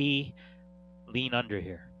 63, lean under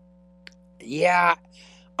here. Yeah,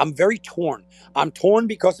 I'm very torn. I'm torn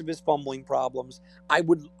because of his fumbling problems. I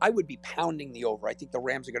would be pounding the over. I think the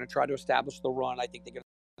Rams are going to try to establish the run. I think they're going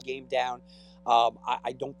to game down.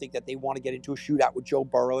 I don't think that they want to get into a shootout with Joe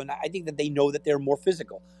Burrow, and I think that they know that they're more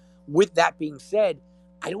physical. With that being said,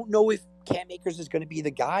 I don't know if Cam Akers is going to be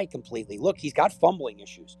the guy completely. Look, he's got fumbling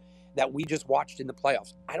issues that we just watched in the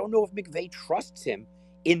playoffs. I don't know if McVay trusts him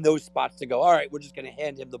in those spots to go, all right, we're just going to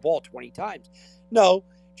hand him the ball 20 times. No,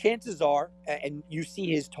 chances are, and you see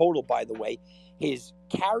his total, by the way, His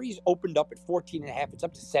carries opened up at 14 and a half. It's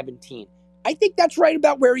up to 17. I think that's right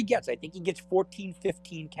about where he gets. I think he gets 14,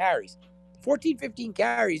 15 carries. 14, 15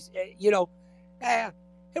 carries, he'll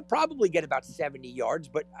probably get about 70 yards,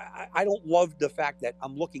 but I don't love the fact that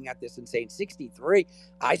I'm looking at this and saying 63.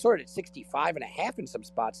 I saw it at 65 and a half in some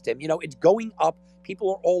spots, Tim. It's going up. People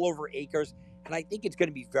are all over Akers, and I think it's going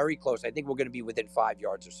to be very close. I think we're going to be within 5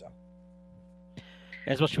 yards or so.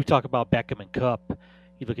 As much as we talk about Beckham and Kupp,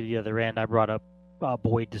 you look at the other end, I brought up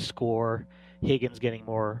Boyd to score, Higgins getting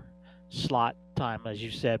more slot time, as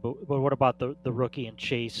you said, but what about the rookie and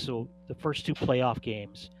Chase? So the first 2 playoff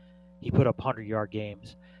games, he put up 100-yard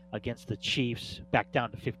games against the Chiefs, back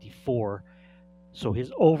down to 54. So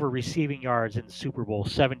his over receiving yards in the Super Bowl,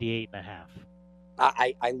 78 and a half.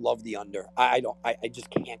 I love the under. I just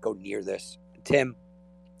can't go near this. Tim,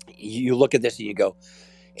 you look at this and you go,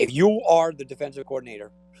 if you are the defensive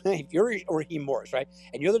coordinator, if you're Raheem Morris, right,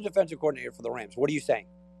 and you're the defensive coordinator for the Rams, what are you saying?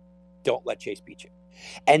 Don't let Chase beat you.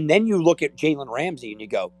 And then you look at Jalen Ramsey and you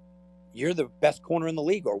go, you're the best corner in the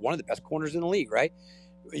league, or one of the best corners in the league, right?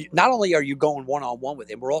 Not only are you going one-on-one with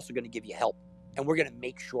him, we're also going to give you help, and we're going to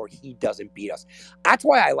make sure he doesn't beat us. That's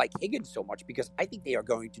why I like Higgins so much, because I think they are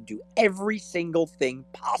going to do every single thing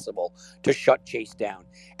possible to shut Chase down.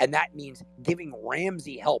 And that means giving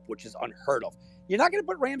Ramsey help, which is unheard of. You're not going to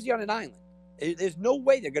put Ramsey on an island. There's no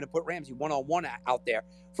way they're going to put Ramsey one-on-one out there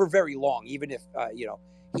for very long, even if,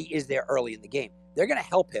 he is there early in the game. They're going to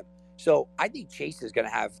help him. So I think Chase is going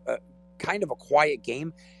to have kind of a quiet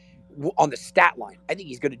game on the stat line. I think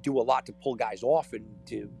he's going to do a lot to pull guys off and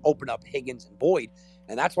to open up Higgins and Boyd.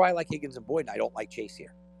 And that's why I like Higgins and Boyd, and I don't like Chase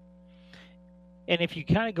here. And if you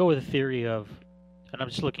kind of go with the theory of, and I'm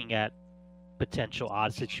just looking at potential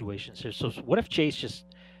odd situations here. So what if Chase just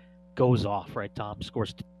goes off, right, Tom,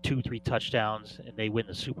 scores 2-3 touchdowns, and they win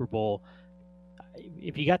the Super Bowl?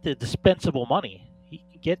 If you got the dispensable money, he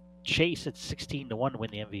can get Chase at 16-1 to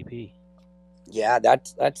win the MVP. Yeah,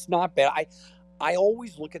 that's not bad. I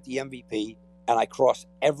always look at the MVP and I cross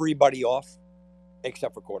everybody off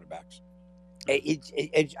except for quarterbacks.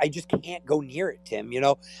 I just can't go near it, Tim.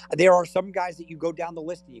 There are some guys that you go down the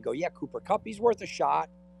list and you go, yeah, Cooper Kupp, he's worth a shot.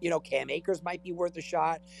 Cam Akers might be worth a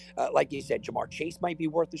shot. Like you said, Jamar Chase might be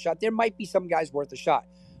worth a shot. There might be some guys worth a shot.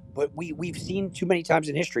 But we've seen too many times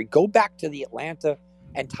in history. Go back to the Atlanta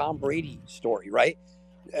and Tom Brady story, right?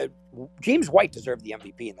 James White deserved the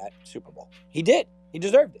MVP in that Super Bowl. He did. He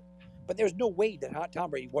deserved it. But there's no way that Tom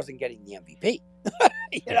Brady wasn't getting the MVP.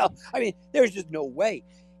 There's just no way.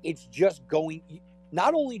 It's just going.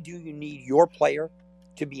 Not only do you need your player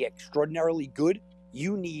to be extraordinarily good,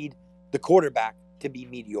 you need the quarterback to be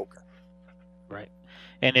mediocre. Right.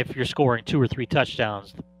 And if you're scoring 2 or 3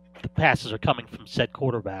 touchdowns, the passes are coming from said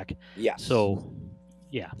quarterback. Yes. So,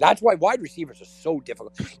 yeah. That's why wide receivers are so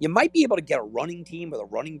difficult. You might be able to get a running team with a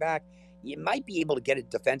running back. You might be able to get a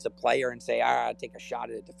defensive player and say, take a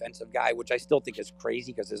shot at a defensive guy, which I still think is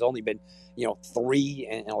crazy because there's only been, 3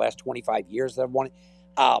 in the last 25 years that have won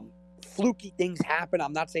it. Fluky things happen.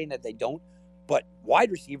 I'm not saying that they don't, but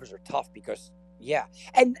wide receivers are tough because, yeah.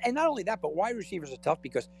 And not only that, but wide receivers are tough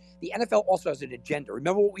because the NFL also has an agenda.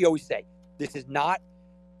 Remember what we always say. This is not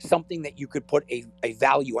something that you could put a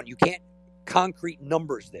value on. You can't concrete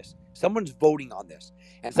numbers this. Someone's voting on this.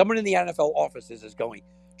 And someone in the NFL offices is going,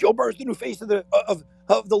 Joe Burrow's the new face of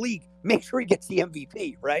the league. Make sure he gets the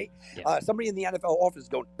MVP, right? Yeah. Somebody in the NFL office is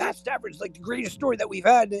going, Matt Stafford's like the greatest story that we've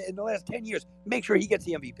had in the last 10 years. Make sure he gets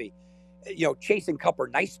the MVP. Chase and Kupp are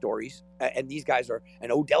nice stories, and these guys are,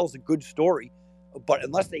 and Odell's a good story. But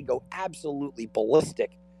unless they go absolutely ballistic,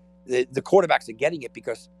 the quarterbacks are getting it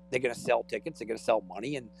because they're going to sell tickets, they're going to sell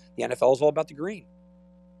money, and the NFL is all about the green.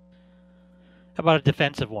 How about a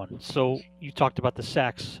defensive one? So you talked about the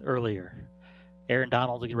sacks earlier. Aaron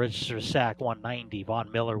Donald registered a sack, 190.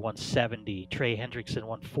 Von Miller, 170. Trey Hendrickson,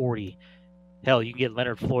 140. Hell, you can get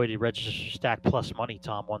Leonard Floyd to register a sack plus money,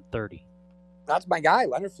 Tom, 130. That's my guy,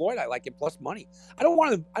 Leonard Floyd. I like him plus money. I don't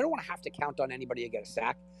want to have to count on anybody to get a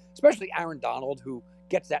sack, especially Aaron Donald, who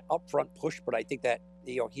gets that upfront push. But I think that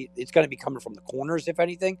it's going to be coming from the corners, if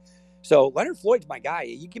anything. So Leonard Floyd's my guy.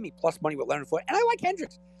 You give me plus money with Leonard Floyd, and I like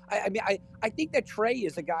Hendricks. I think that Trey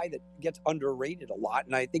is a guy that gets underrated a lot,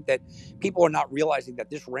 and I think that people are not realizing that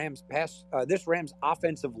this Rams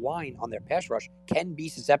offensive line on their pass rush can be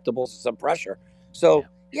susceptible to some pressure. So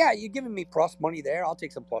yeah, you're giving me plus money there. I'll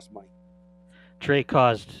take some plus money. Trey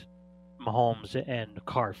caused Mahomes and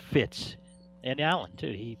Carr fits, and Allen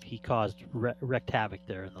too. He caused wreaked havoc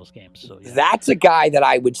there in those games. So yeah. That's a guy that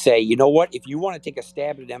I would say, you know what? If you want to take a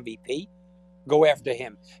stab at MVP, go after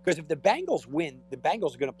him. Because if the Bengals win, the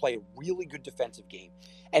Bengals are going to play a really good defensive game.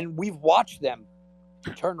 And we've watched them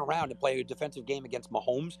turn around and play a defensive game against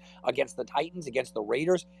Mahomes, against the Titans, against the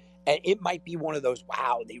Raiders. And it might be one of those,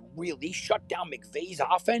 wow, they really shut down McVay's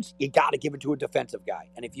offense. You got to give it to a defensive guy.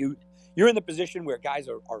 And if you're in the position where guys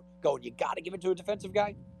are going, you got to give it to a defensive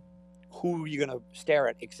guy, who are you going to stare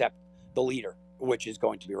at except the leader, which is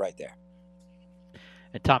going to be right there.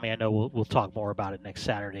 And Tommy, I know we'll talk more about it next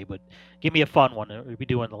Saturday, but give me a fun one. We'll be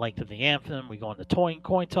doing the length of the anthem. We're going to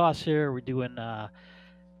coin toss here. We're doing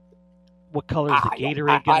what color is the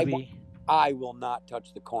Gatorade going to be? I will not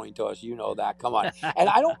touch the coin toss. You know that. Come on. And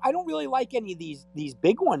I don't really like any of these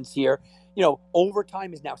big ones here. You know,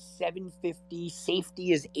 overtime is now $750.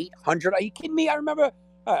 Safety is $800. Are you kidding me? I remember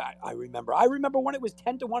when it was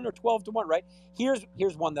 10-1 or 12-1. Right? Here's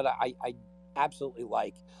one that I absolutely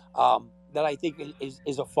like. That I think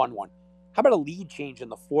is a fun one. How about a lead change in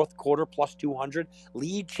the fourth quarter plus 200?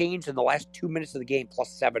 Lead change in the last 2 minutes of the game plus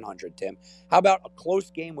 700, Tim. How about a close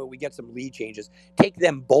game where we get some lead changes? Take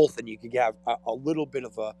them both and you can have a little bit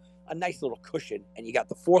of a nice little cushion, and you got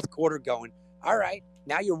the fourth quarter going. All right,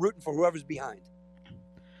 now you're rooting for whoever's behind.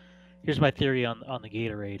 Here's my theory on the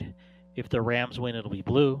Gatorade. If the Rams win, it'll be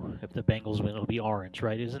blue. If the Bengals win, it'll be orange,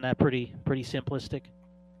 right? Isn't that pretty simplistic?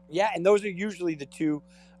 Yeah, and those are usually the two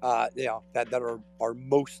that are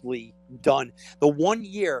mostly done. The 1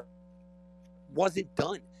 year wasn't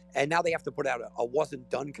done, and now they have to put out a wasn't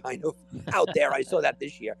done kind of out there. I saw that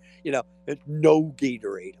this year. You know, it's no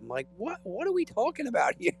Gatorade. I'm like, what are we talking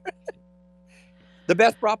about here? The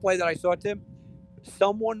best prop play that I saw, Tim,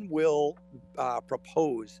 someone will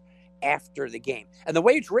propose after the game, and the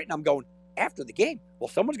way it's written, I'm going after the game. Well,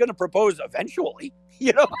 someone's going to propose eventually.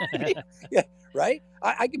 You know, yeah. Right?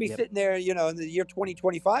 I could be sitting there, you know, in the year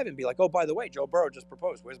 2025 and be like, oh, by the way, Joe Burrow just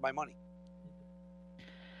proposed. Where's my money?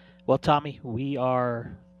 Well, Tommy, we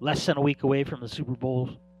are less than a week away from the Super Bowl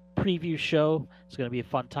preview show. It's going to be a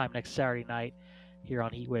fun time next Saturday night here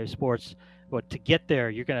on Heatwave Sports. But to get there,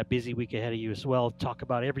 you're going to have a busy week ahead of you as well. Talk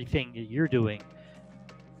about everything that you're doing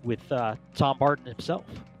with Tom Barton himself.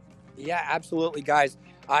 Yeah, absolutely, guys.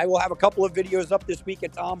 I will have a couple of videos up this week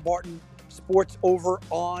at Tom Barton Sports over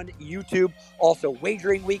on YouTube. Also,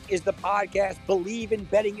 Wagering Week is the podcast. Believe in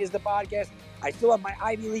Betting is the podcast. I still have my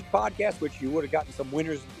Ivy League podcast, which you would have gotten some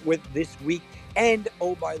winners with this week. And,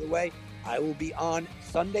 oh, by the way, I will be on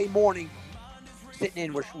Sunday morning sitting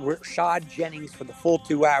in with Rashad Jennings for the full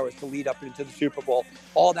 2 hours to lead up into the Super Bowl.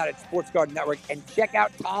 All that at Sports Garden Network. And check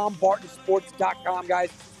out TomBartonSports.com,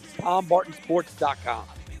 guys. TomBartonSports.com.